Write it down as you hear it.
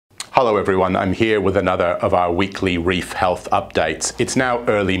Hello everyone, I'm here with another of our weekly reef health updates. It's now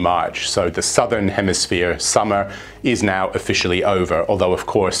early March, so the southern hemisphere summer is now officially over, although of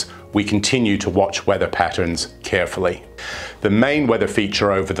course we continue to watch weather patterns carefully. The main weather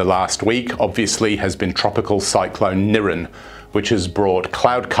feature over the last week obviously has been Tropical Cyclone Niren, which has brought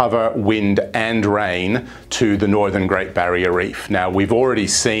cloud cover, wind and rain to the northern Great Barrier Reef. Now, we've already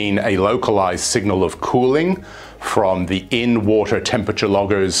seen a localized signal of cooling from the in-water temperature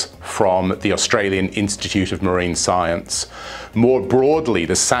loggers from the Australian Institute of Marine Science. More broadly,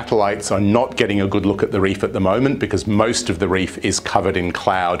 the satellites are not getting a good look at the reef at the moment because most of the reef is covered in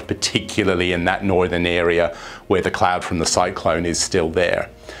cloud, particularly in that northern area where the cloud from the cyclone is still there.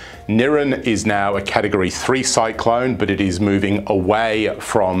 Niren is now a Category 3 cyclone, but it is moving away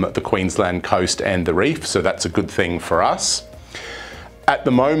from the Queensland coast and the reef, so that's a good thing for us. At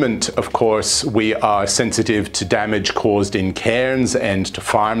the moment, of course, we are sensitive to damage caused in Cairns and to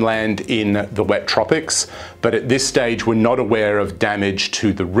farmland in the wet tropics, but at this stage we're not aware of damage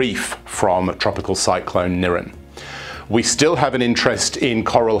to the reef from Tropical Cyclone Niren. We still have an interest in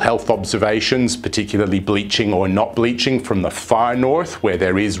coral health observations, particularly bleaching or not bleaching from the far north, where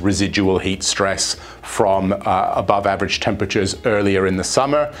there is residual heat stress from above average temperatures earlier in the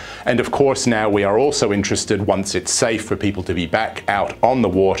summer. And of course, now we are also interested, once it's safe for people to be back out on the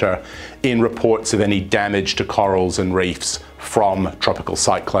water, in reports of any damage to corals and reefs from Tropical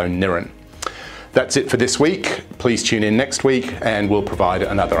Cyclone Niren. That's it for this week. Please tune in next week and we'll provide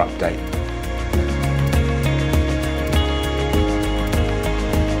another update.